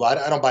 blah, blah, blah.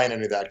 I don't buy into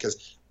any of that,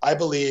 because I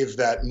believe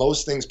that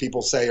most things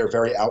people say are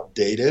very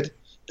outdated.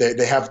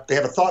 They have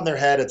a thought in their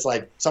head. It's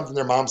like something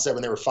their mom said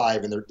when they were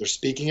 5, and they're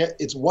speaking it.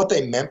 It's what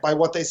they meant by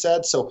what they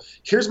said. So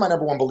here's my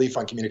number one belief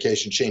on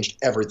communication. Changed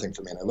everything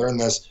for me, and I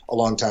learned this a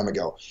long time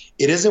ago.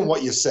 It isn't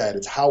what you said.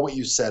 It's how what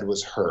you said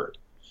was heard.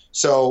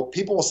 So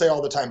people will say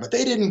all the time, but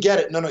they didn't get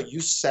it. No, you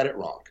said it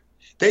wrong.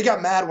 They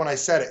got mad when I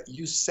said it.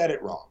 You said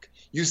it wrong.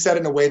 You said it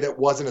in a way that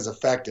wasn't as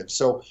effective.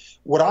 So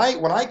when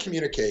I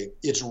communicate,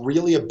 it's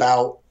really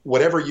about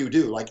whatever you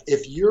do. Like,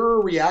 if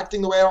you're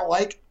reacting the way I don't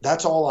like,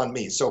 that's all on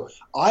me. So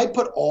I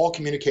put all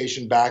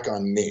communication back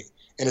on me.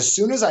 And as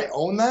soon as I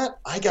own that,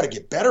 I got to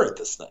get better at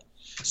this thing.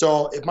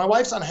 So if my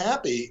wife's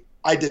unhappy,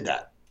 I did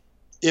that.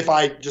 If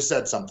I just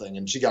said something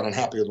and she got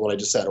unhappy with what I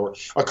just said, or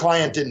a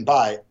client didn't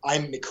buy,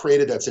 I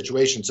created that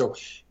situation. So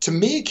to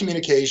me,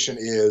 communication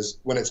is,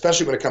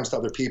 especially when it comes to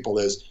other people,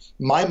 is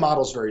my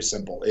model is very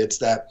simple. It's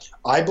that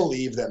I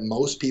believe that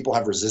most people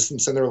have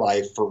resistance in their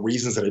life for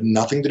reasons that had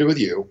nothing to do with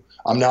you.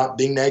 I'm not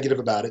being negative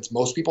about it. It's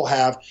most people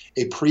have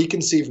a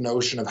preconceived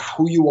notion of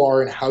who you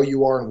are and how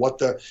you are and what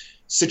the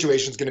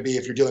situation is going to be.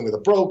 If you're dealing with a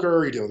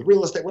broker, you're dealing with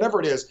real estate, whatever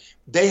it is,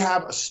 they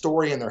have a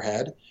story in their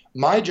head.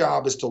 My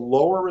job is to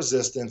lower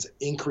resistance,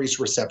 increase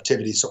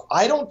receptivity. So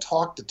I don't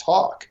talk to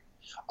talk.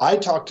 I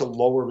talk to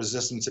lower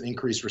resistance and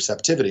increase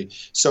receptivity.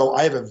 So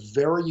I have a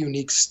very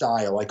unique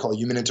style I call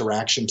human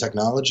interaction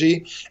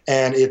technology.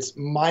 And it's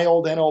my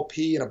old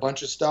NLP and a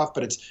bunch of stuff,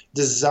 but it's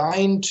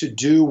designed to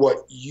do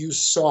what you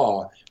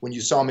saw when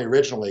you saw me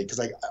originally. Because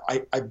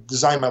I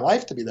designed my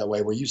life to be that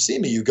way, where you see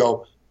me, you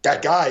go,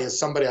 that guy is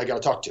somebody I got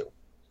to talk to.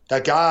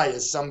 That guy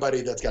is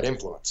somebody that's got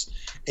influence.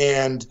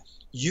 And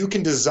you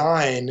can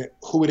design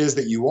who it is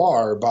that you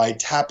are by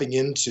tapping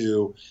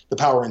into the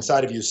power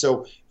inside of you.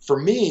 So for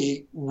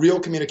me, real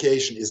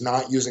communication is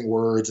not using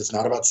words. It's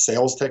not about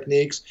sales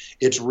techniques.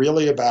 It's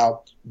really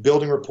about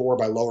building rapport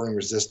by lowering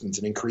resistance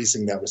and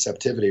increasing that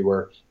receptivity,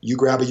 where you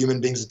grab a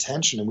human being's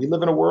attention. And we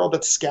live in a world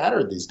that's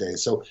scattered these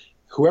days. So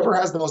whoever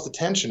has the most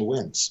attention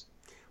wins.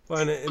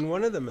 Well, and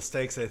one of the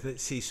mistakes I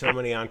see so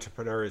many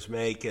entrepreneurs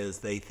make is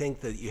they think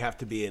that you have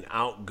to be an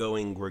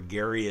outgoing,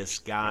 gregarious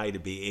guy to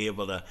be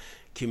able to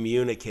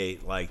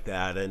communicate like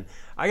that. And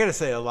I got to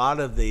say, a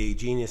lot of the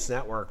Genius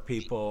Network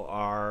people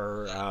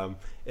are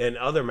in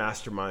other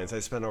masterminds. I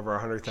spend over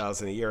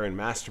 $100,000 a year in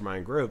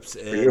mastermind groups,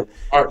 and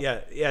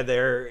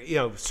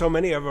they're so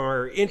many of them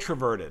are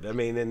introverted. I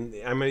mean, and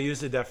I'm going to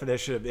use the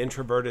definition of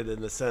introverted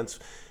in the sense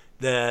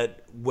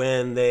that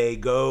when they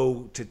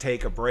go to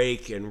take a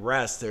break and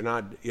rest, they're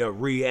not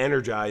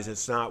re-energized.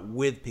 It's not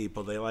with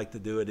people. They like to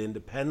do it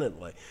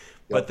independently.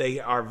 But they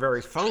are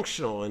very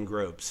functional in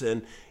groups.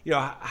 And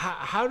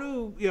how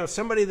do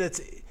somebody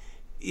that's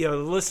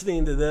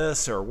listening to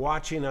this or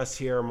watching us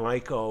here,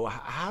 Michael,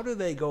 how do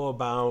they go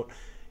about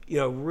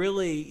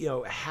really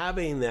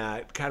having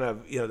that kind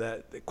of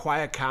that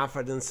quiet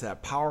confidence,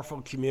 that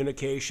powerful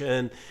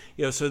communication,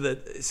 so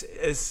that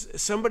as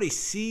somebody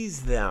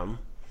sees them,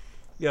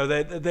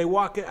 they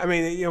walk in. I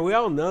mean, we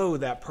all know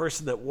that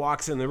person that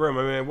walks in the room.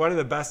 I mean, one of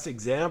the best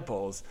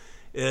examples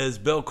is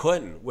Bill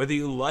Clinton, whether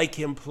you like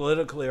him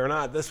politically or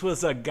not. This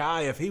was a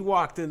guy, if he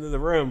walked into the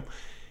room,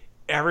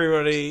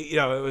 everybody,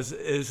 it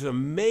was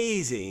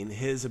amazing,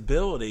 his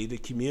ability to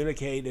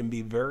communicate and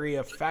be very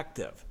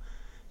effective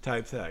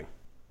type thing.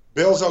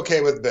 Bill's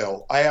okay with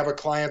Bill. I have a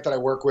client that I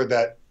work with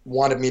that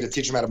wanted me to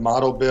teach him how to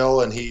model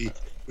Bill, and he's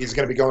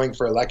going to be going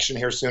for election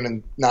here soon,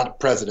 and not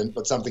president,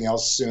 but something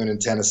else soon in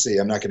Tennessee.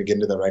 I'm not going to get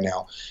into that right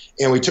now.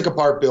 And we took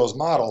apart Bill's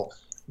model.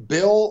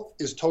 Bill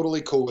is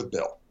totally cool with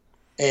Bill.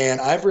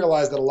 And I've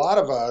realized that a lot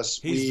of us,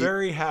 he's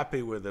very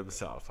happy with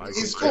himself.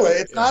 He's cool.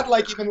 It's not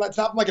like it's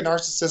not like a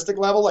narcissistic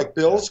level. Like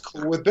Bill's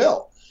cool with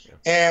Bill.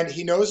 And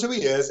he knows who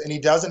he is, and he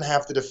doesn't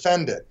have to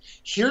defend it.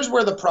 Here's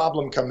where the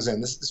problem comes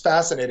in. This is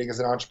fascinating as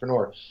an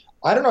entrepreneur.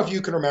 I don't know if you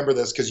can remember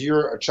this because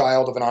you're a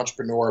child of an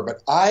entrepreneur,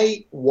 but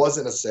I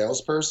wasn't a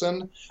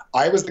salesperson.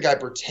 I was the guy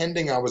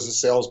pretending I was a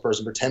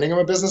salesperson, pretending I'm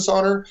a business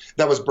owner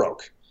that was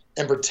broke,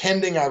 and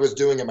pretending I was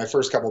doing it my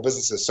first couple of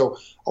businesses. So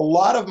a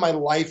lot of my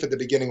life at the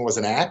beginning was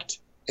an act,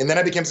 and then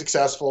I became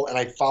successful, and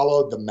I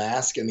followed the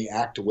mask and the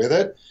act with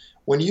it.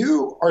 When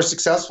you are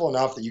successful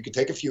enough that you can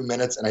take a few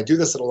minutes, and I do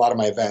this at a lot of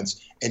my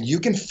events, and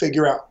you can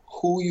figure out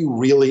who you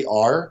really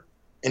are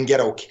and get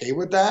okay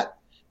with that,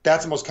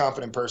 that's the most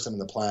confident person on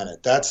the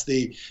planet. That's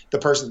the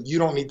person you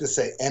don't need to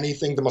say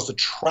anything. The most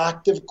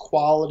attractive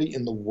quality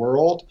in the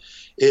world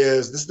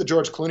this is the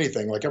George Clooney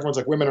thing. Like everyone's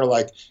like, women are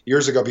like,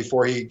 years ago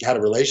before he had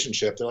a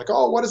relationship, they're like,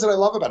 oh, what is it I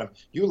love about him?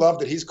 You love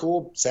that he's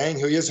cool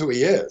saying who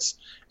he is.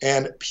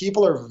 And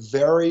people are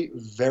very,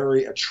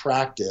 very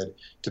attracted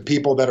to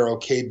people that are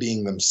okay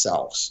being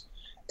themselves.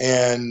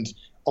 And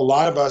a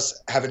lot of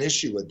us have an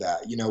issue with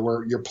that,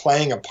 where you're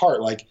playing a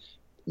part. Like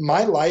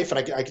my life, and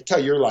I can tell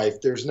your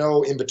life, there's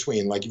no in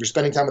between. Like if you're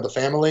spending time with the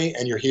family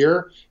and you're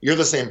here, you're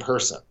the same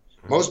person.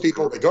 Most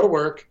people, they go to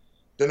work,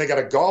 then they got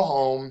to go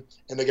home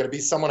and they got to be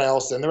someone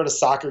else. Then they're at a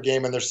soccer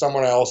game and there's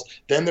someone else.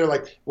 Then they're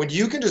like, when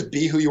you can just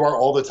be who you are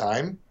all the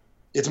time,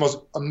 it's the most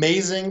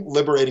amazing,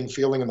 liberating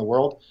feeling in the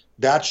world.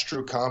 That's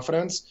true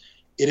confidence.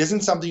 It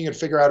isn't something you can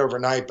figure out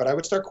overnight, but I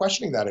would start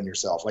questioning that in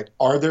yourself. Like,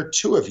 are there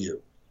two of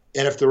you?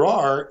 And if there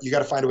are, you got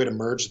to find a way to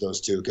merge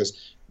those two,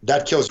 because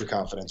that kills your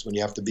confidence when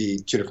you have to be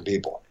two different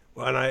people.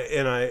 Well,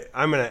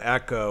 I'm going to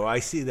echo. I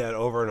see that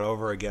over and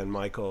over again,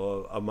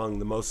 Michael, among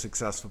the most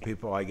successful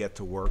people I get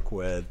to work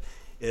with,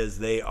 is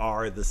they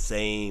are the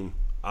same,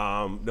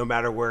 no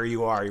matter where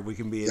you are. We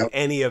can be in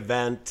any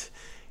event.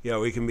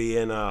 We can be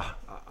in a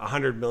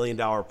 $100 million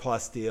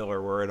plus deal,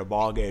 or we're at a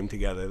ball game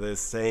together. They're the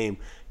same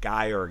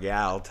guy or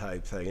gal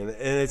type thing, and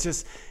it's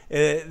just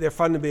they're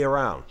fun to be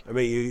around. I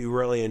mean, you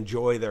really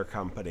enjoy their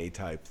company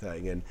type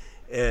thing,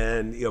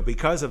 and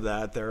because of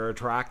that, they're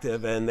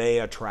attractive and they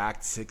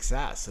attract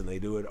success, and they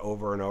do it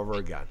over and over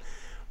again.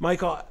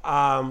 Michael,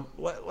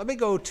 let me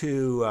go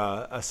to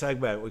a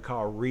segment we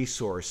call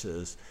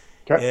resources,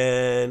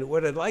 and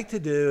what I'd like to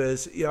do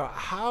is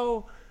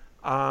let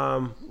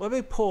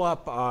me pull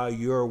up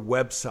your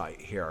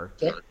website here.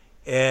 Okay.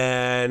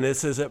 And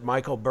this is at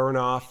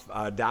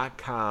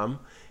michaelbernoff.com.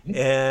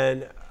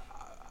 And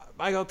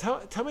Michael,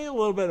 tell me a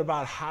little bit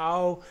about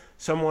how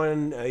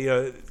someone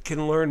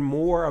can learn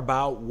more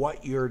about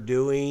what you're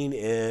doing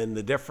and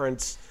the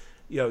difference.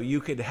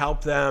 You could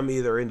help them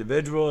either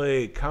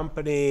individually,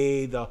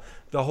 company, the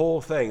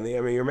whole thing. I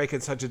mean, you're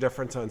making such a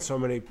difference on so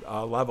many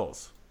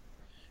levels.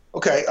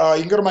 Okay,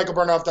 you can go to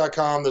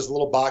michaelbernoff.com. There's a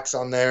little box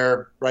on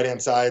there,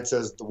 right-hand side,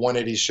 says the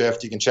 180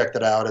 shift. You can check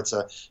that out. It's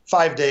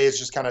 5 days,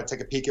 just kind of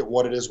take a peek at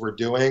what it is we're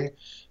doing.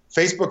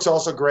 Facebook's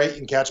also great. You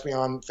can catch me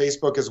on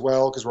Facebook as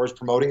well, because we're always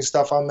promoting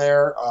stuff on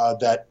there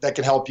that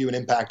can help you and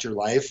impact your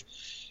life.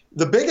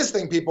 The biggest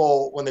thing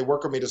people, when they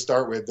work with me to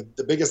start with,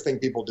 the biggest thing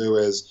people do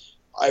is,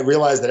 I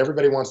realize that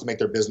everybody wants to make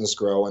their business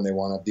grow and they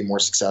want to be more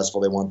successful.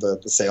 They want the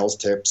sales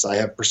tips. I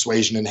have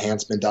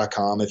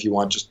persuasionenhancement.com if you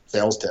want just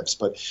sales tips.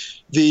 But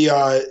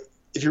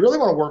if you really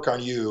want to work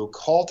on you,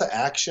 call to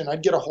action.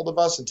 I'd get a hold of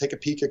us and take a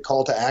peek at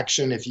call to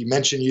action. If you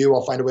mention you,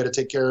 I'll find a way to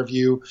take care of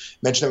you.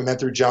 Mention that we met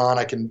through John.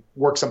 I can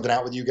work something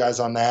out with you guys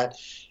on that.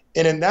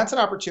 And that's an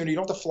opportunity. You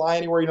don't have to fly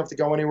anywhere. You don't have to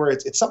go anywhere.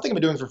 It's something I've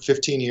been doing for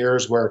 15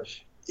 years where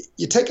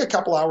you take a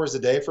couple hours a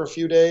day for a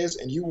few days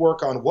and you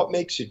work on what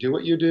makes you do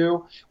what you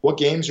do, what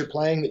games you're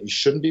playing that you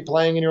shouldn't be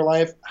playing in your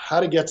life, how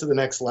to get to the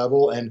next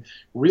level, and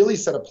really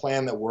set a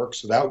plan that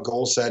works without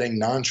goal setting,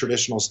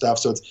 non-traditional stuff.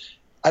 So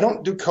I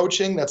don't do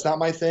coaching. That's not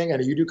my thing. I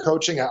know you do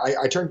coaching.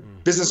 I turn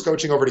business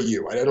coaching over to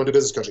you. I don't do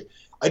business coaching.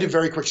 I do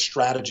very quick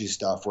strategy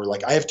stuff where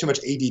I have too much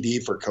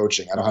ADD for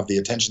coaching. I don't have the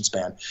attention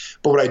span.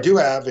 But what I do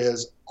have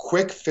is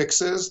quick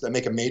fixes that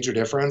make a major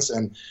difference,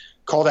 and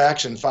call to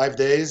action, 5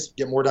 days,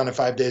 get more done in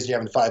 5 days than you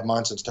have in 5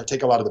 months, and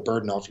take a lot of the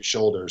burden off your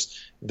shoulders.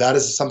 That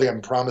is something I've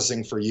been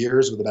promising for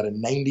years with about a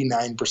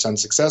 99%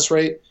 success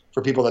rate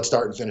for people that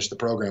start and finish the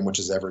program, which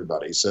is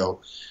everybody.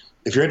 So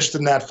if you're interested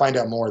in that, find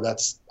out more.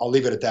 I'll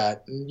leave it at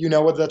that. You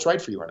know whether that's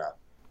right for you or not.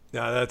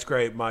 No, that's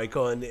great,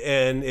 Michael.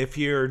 And if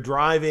you're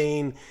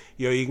driving,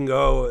 you can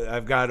go,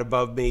 I've got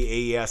above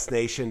me,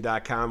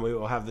 AESNation.com. We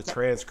will have the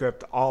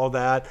transcript, all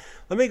that.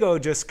 Let me go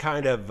just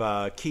kind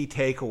of key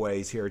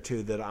takeaways here,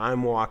 too, that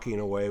I'm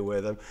walking away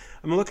with.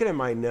 I'm looking at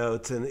my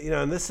notes, and,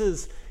 and this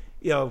is,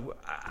 I'm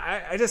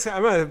going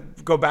to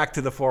go back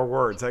to the 4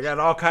 words. I got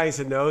all kinds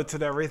of notes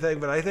and everything,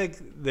 but I think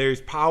there's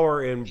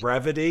power in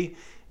brevity.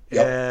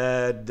 Yep.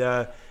 And,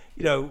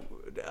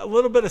 a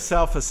little bit of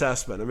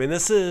self-assessment. I mean,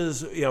 this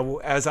is,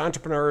 as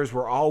entrepreneurs,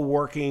 we're all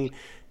working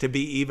to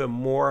be even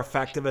more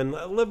effective and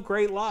live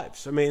great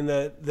lives. I mean,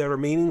 that are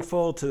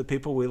meaningful to the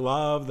people we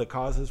love, the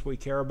causes we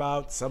care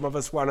about. Some of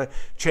us want to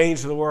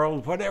change the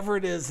world, whatever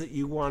it is that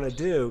you want to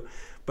do.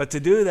 But to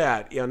do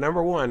that,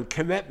 number one,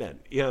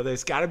 commitment.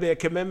 There's got to be a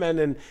commitment.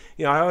 And,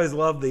 I always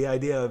love the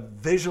idea of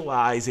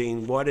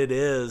visualizing what it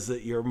is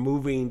that you're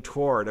moving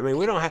toward. I mean,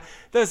 it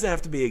doesn't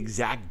have to be an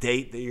exact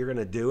date that you're going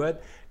to do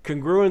it.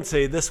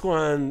 Congruency, this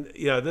one,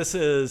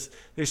 there's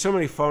so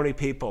many phony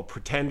people,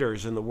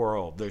 pretenders in the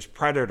world. There's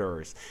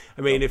predators.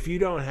 I mean, if you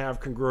don't have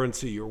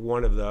congruency, you're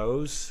one of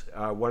those,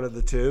 one of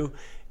the two.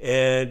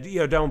 And,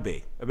 don't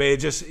be. I mean,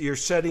 you're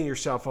setting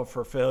yourself up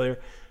for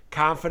failure.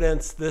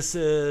 Confidence, this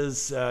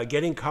is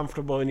getting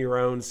comfortable in your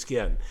own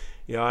skin.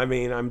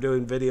 I'm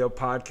doing video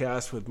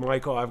podcasts with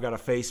Michael. I've got a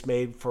face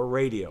made for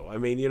radio. I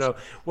mean,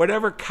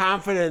 whatever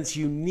confidence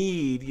you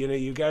need,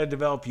 you got to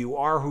develop. You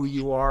are who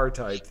you are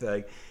type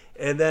thing.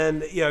 And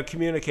then,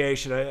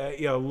 communication,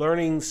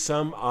 learning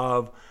some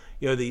of,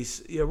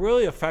 these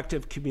really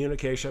effective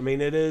communication. I mean,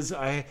 it is,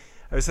 I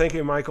was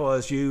thinking, Michael,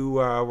 as you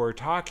were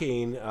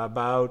talking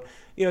about,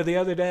 the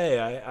other day,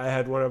 I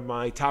had one of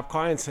my top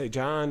clients say,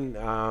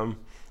 John,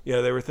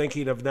 they were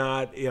thinking of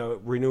not,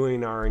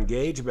 renewing our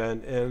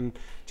engagement. And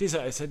geez,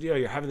 I said,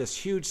 you're having this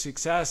huge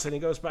success. And he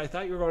goes, but I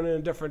thought you were going in a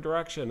different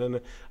direction. And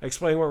I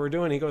explained what we're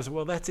doing. He goes,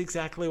 well, that's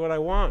exactly what I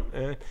want.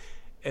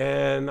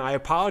 And I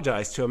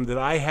apologized to him that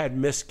I had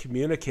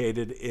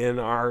miscommunicated in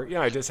our,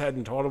 I just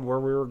hadn't told him where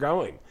we were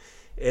going.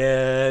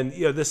 And,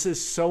 this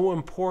is so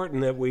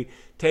important that we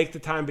take the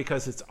time,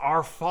 because it's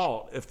our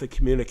fault if the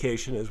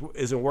communication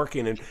isn't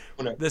working. And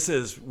this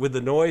is, with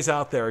the noise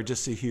out there,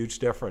 just a huge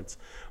difference.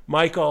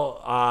 Michael,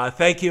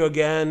 thank you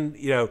again.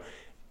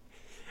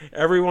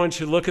 Everyone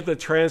should look at the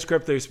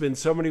transcript. There's been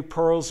so many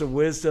pearls of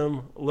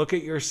wisdom. Look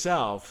at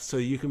yourself so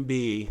you can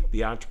be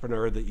the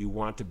entrepreneur that you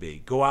want to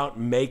be. Go out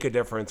and make a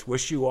difference.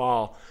 Wish you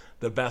all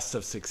the best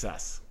of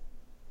success.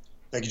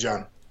 Thank you,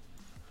 John.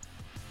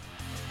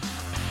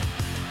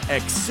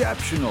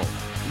 Exceptional,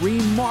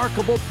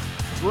 remarkable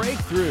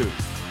breakthroughs.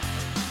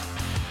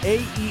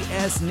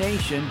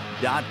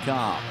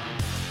 AESNation.com.